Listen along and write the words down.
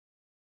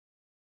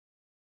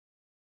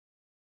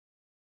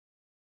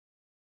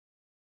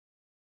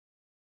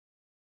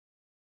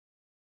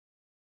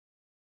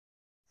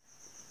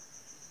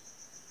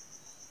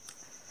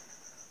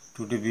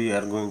Today we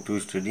are going to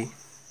study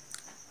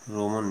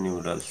Roman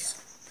numerals.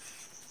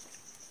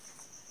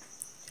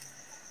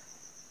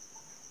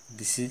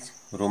 This is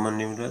Roman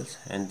numerals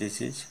and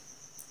this is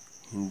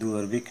Hindu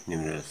Arabic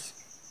numerals.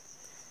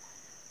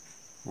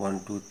 1,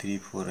 2, 3,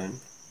 4 and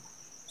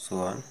so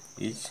on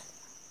is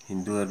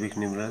Hindu Arabic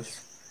numerals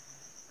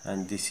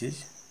and this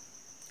is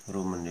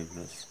Roman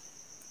numerals.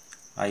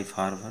 I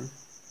for 1,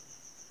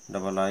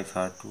 double I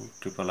for 2,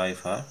 triple I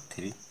for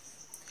 3.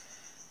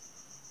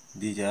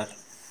 These are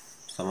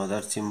some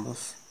other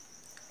symbols.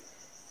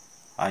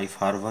 I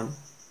for 1,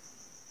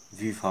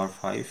 V for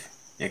 5,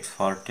 X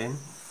for 10,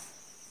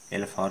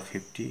 L for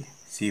 50,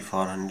 C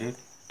for 100,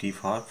 T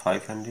for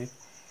 500,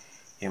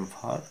 M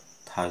for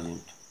 1000.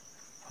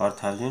 For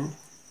 1000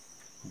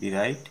 we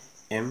write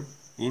M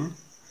in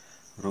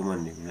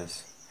Roman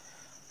numerals.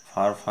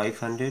 For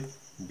 500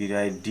 we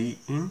write D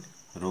in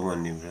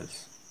Roman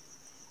numerals.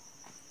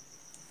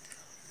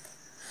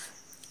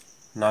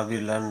 Now we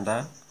learn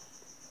the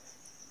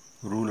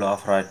rule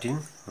of writing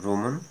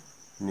Roman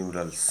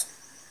numerals.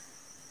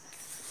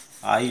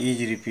 I is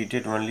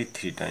repeated only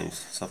 3 times.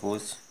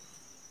 Suppose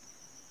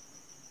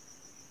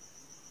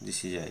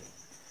this is I.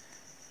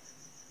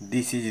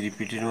 This is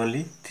repeated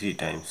only 3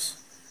 times.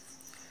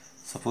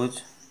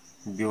 Suppose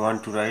we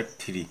want to write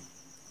 3.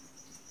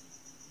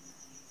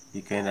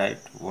 We can write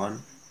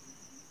 1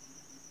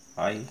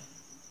 I,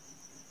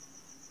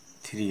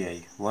 3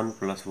 I. 1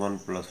 plus 1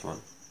 plus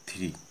 1,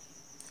 3.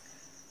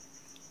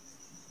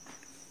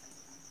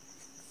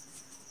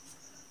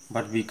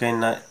 But we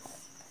cannot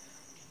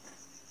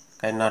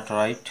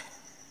write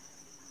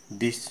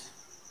this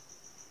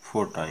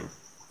 4 times.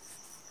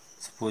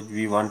 Suppose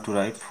we want to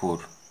write 4.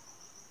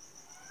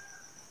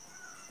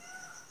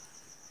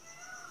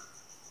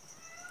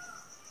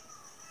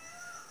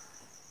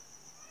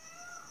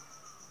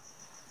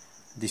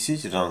 This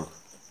is wrong.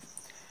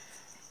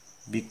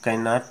 We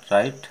cannot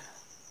write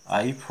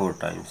I 4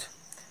 times.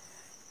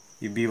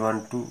 If we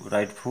want to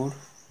write 4,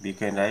 we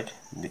can write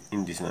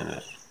in this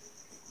manner.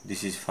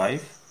 This is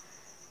 5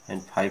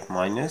 and 5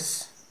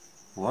 minus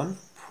 1,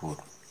 4.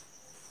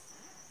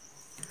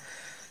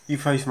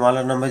 If a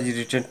smaller number is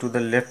written to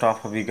the left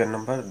of a bigger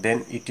number,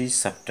 then it is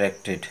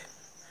subtracted.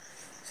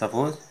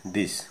 Suppose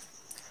this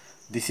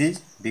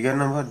is bigger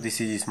number, this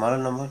is smaller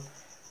number.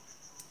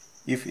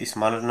 If a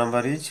smaller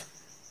number is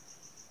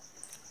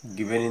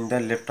given in the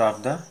left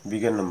of the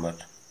bigger number,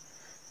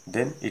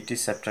 then it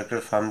is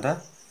subtracted from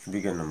the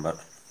bigger number.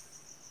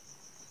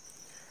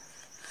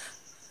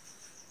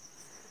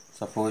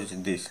 Suppose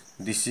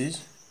this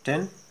is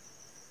 10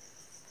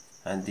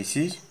 and this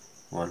is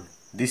 1.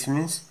 This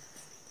means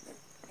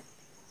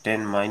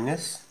 10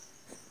 minus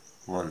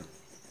 1.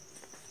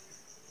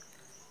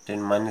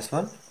 10 minus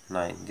 1,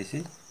 9. This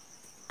is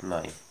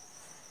 9.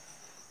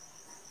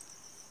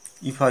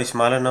 If a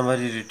smaller number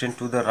is written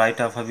to the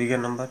right of a bigger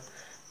number,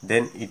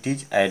 then it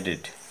is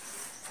added.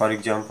 For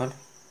example,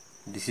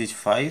 this is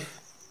 5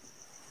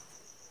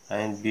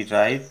 and we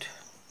write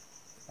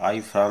I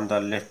from the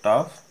left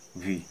of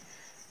V.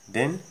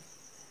 Then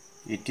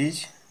it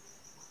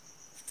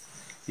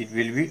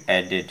will be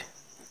added.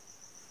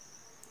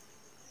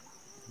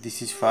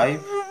 This is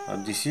 5 or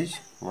this is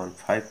 1.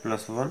 5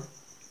 plus 1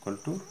 equal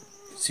to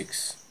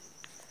 6.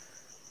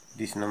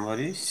 This number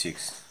is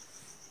 6.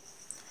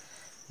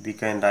 We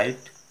can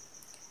write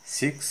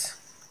 6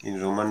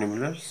 in Roman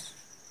numerals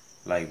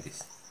like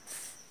this.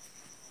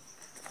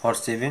 For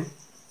 7,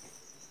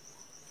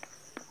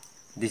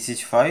 this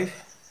is 5.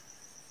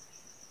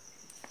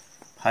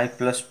 5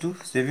 plus 2,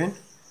 7.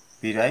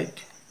 We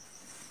write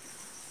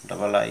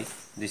double I.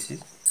 This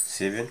is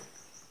 7.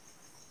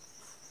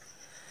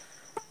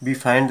 We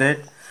find that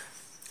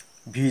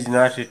V is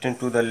not written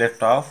to the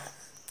left of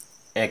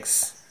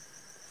X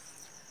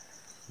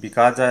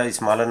because the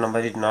smaller number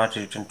is not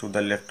written to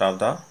the left of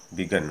the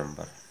bigger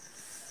number.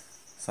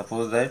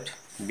 Suppose that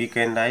we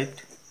can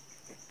write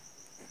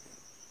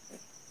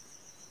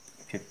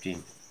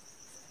 15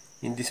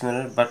 in this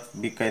manner, but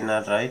we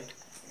cannot write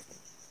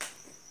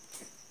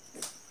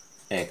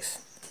X.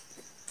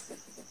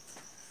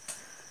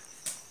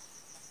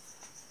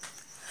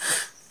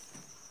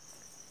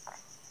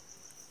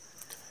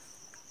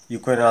 You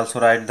can also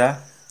write the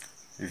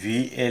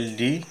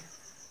VLD,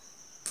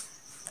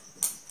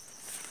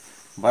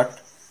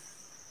 but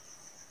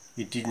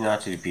it is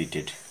not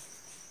repeated.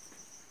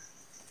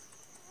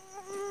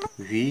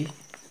 VLD.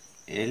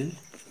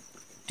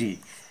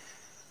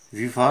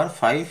 V for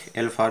 5,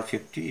 L for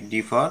 50,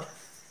 D for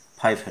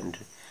 500.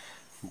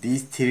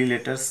 These 3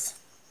 letters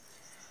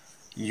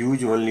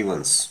use only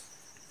once.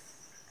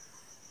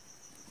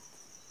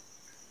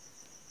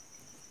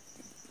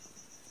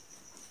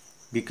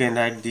 We can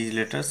write these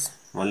letters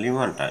only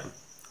one time,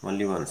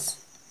 only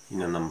once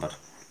in a number.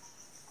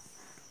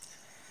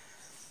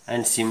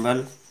 And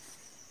symbol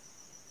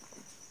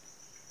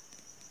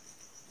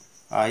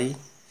I,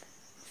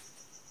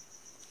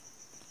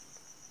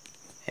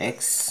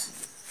 X,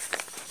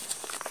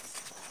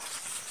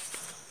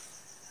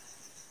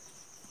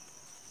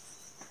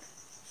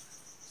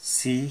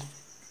 C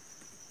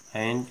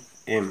and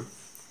M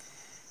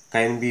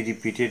can be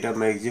repeated a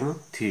maximum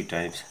 3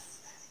 times.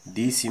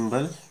 This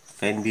symbol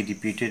can be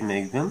repeated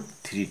maximum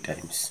 3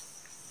 times.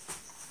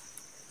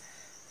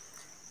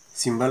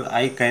 Symbol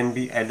I can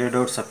be added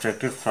or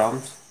subtracted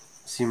from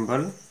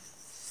symbol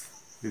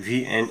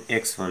V and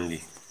X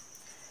only.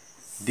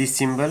 This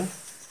symbol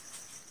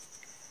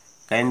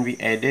can be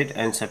added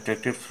and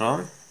subtracted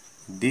from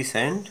this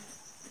and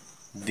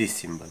this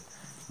symbol.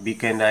 We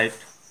can write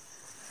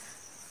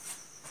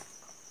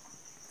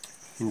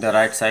in the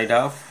right side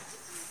of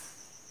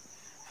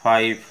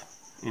 5,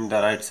 in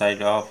the right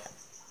side of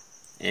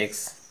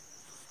X,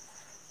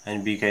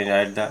 and we can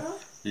write the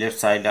left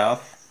side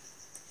of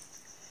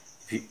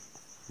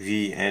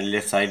V and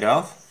left side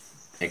of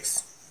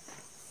X.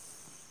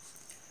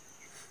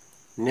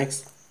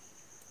 Next,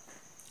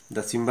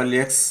 the symbol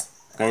X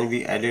can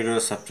be added or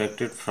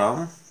subtracted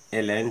from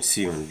L and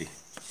C only.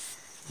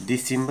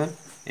 This symbol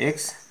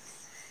X,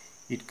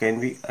 it can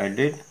be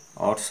added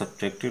or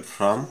subtracted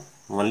from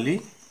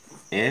only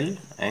L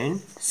and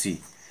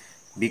C.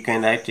 We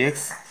can write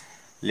X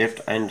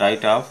left and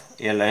right of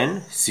L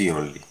and C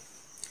only.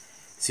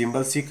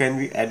 Symbol C can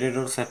be added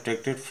or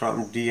subtracted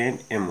from D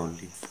and M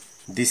only.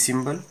 This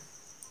symbol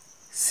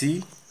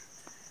C,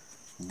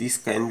 this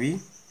can be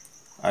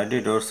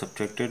added or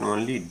subtracted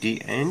only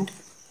D and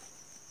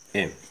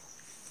M.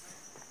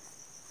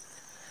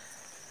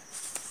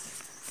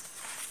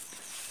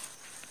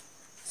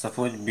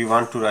 Suppose we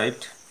want to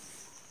write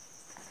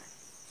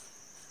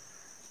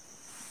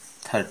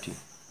 30.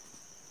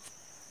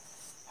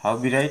 How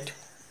we write?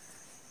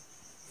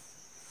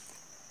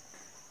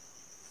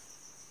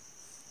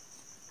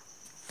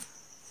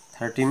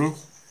 30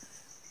 means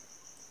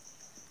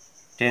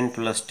 10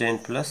 plus 10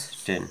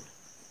 plus 10,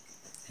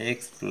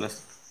 x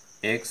plus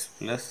x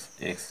plus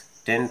x,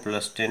 10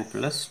 plus 10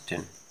 plus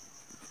 10.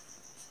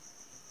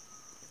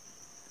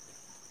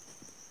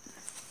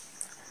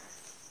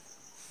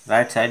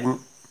 Right side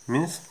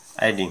means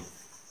adding.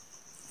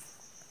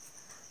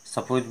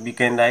 Suppose we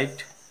can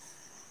write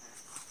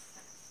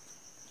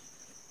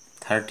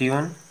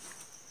 31.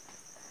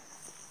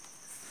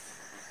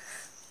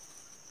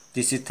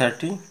 This is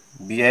 30.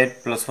 We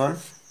add plus 1.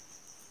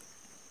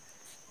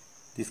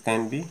 This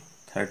can be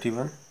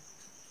 31.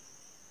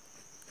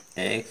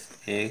 X,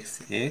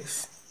 x,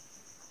 x,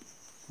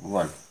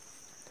 1.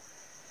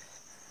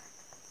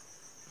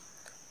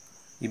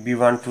 If we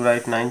want to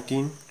write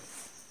 19,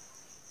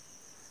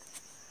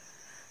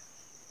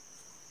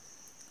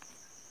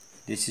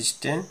 this is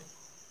 10.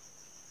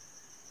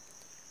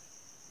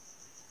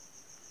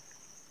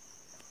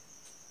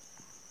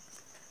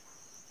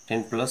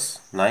 Ten plus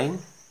 9,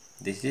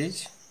 this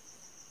is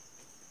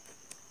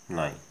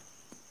 9.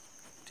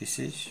 This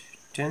is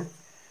 10,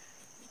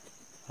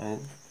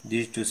 and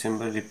these two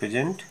symbols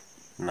represent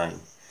 9,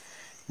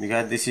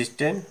 because this is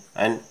 10,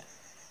 and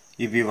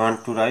if we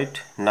want to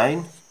write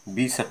 9,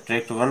 we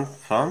subtract 1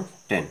 from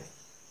 10,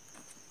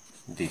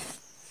 this.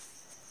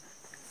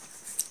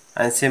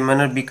 And same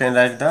manner we can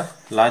write the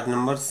large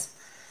numbers.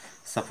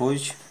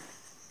 Suppose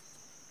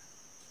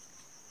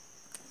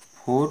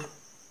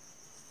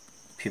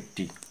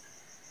 450.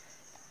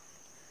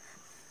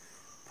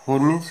 4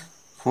 means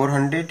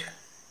 400,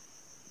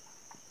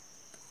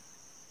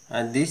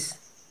 and this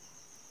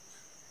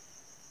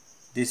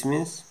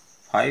means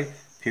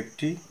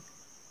 550.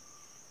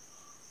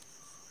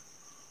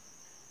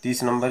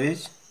 This number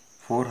is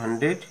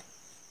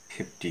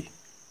 450.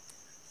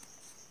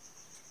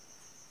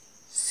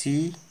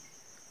 C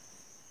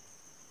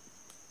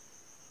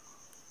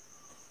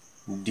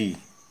D.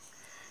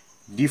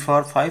 D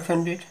for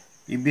 500.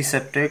 If we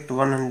subtract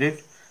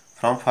 100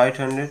 from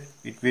 500,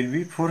 it will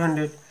be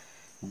 400.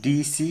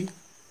 DC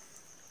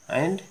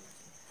and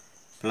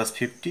plus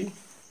 50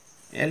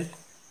 L.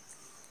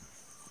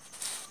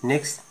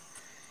 Next,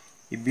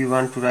 if we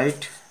want to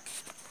write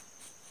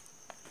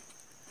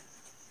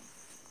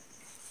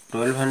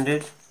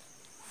 1200,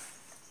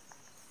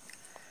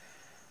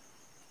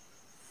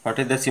 what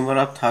is the symbol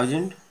of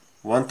 1000?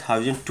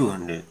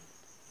 1200.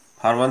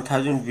 For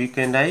 1000 we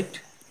can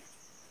write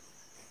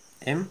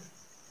M,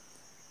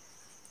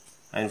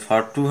 and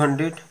for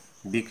 200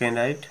 we can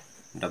write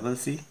double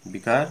C,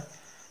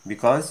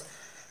 because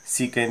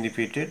C can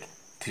repeat it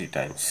 3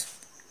 times.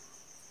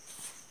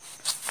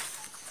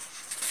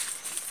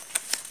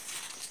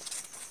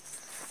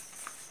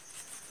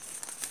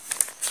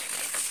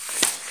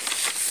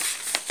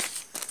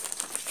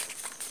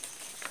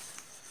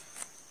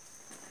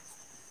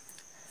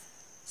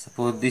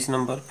 Suppose this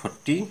number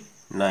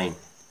 49.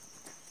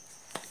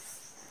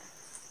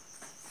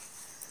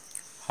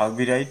 How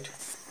we write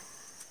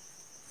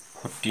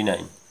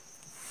 49?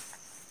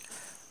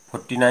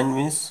 49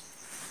 means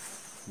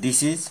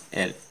this is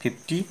L,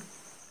 50,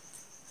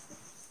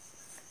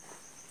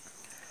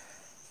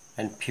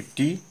 and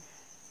 50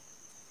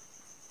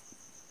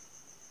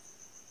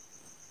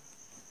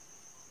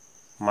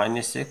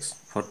 minus x,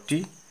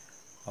 40,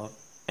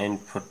 and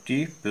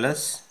 40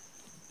 plus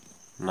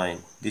 9.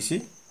 This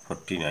is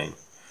 49.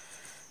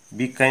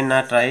 We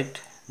cannot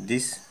write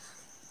this.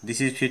 This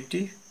is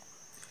 50.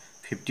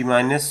 50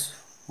 minus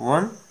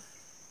 1,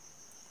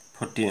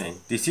 49.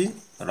 This is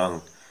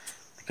wrong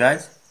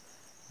because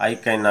I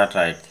cannot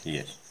write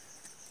here.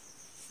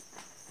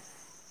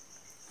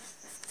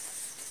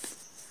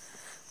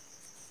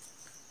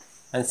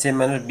 And same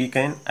manner B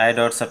can add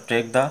or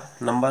subtract the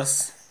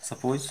numbers.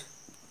 Suppose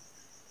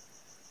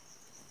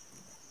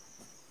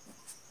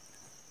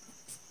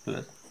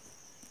plus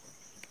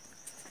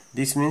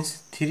this means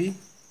 3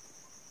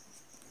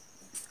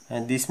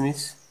 and this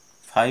means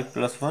 5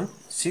 plus 1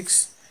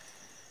 6.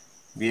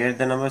 We add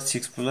the number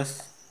 6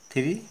 plus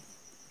 3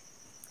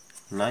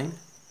 9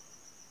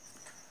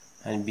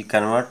 and we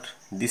convert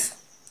this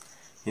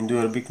Hindu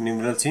Arabic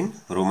numerals in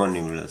Roman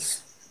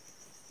numerals.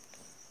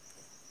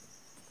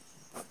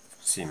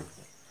 Same.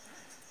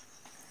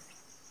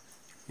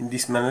 In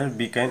this manner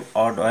we can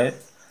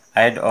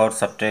add or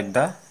subtract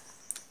the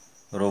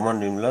Roman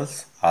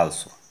numerals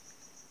also.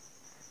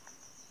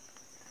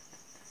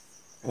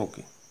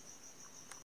 Okay.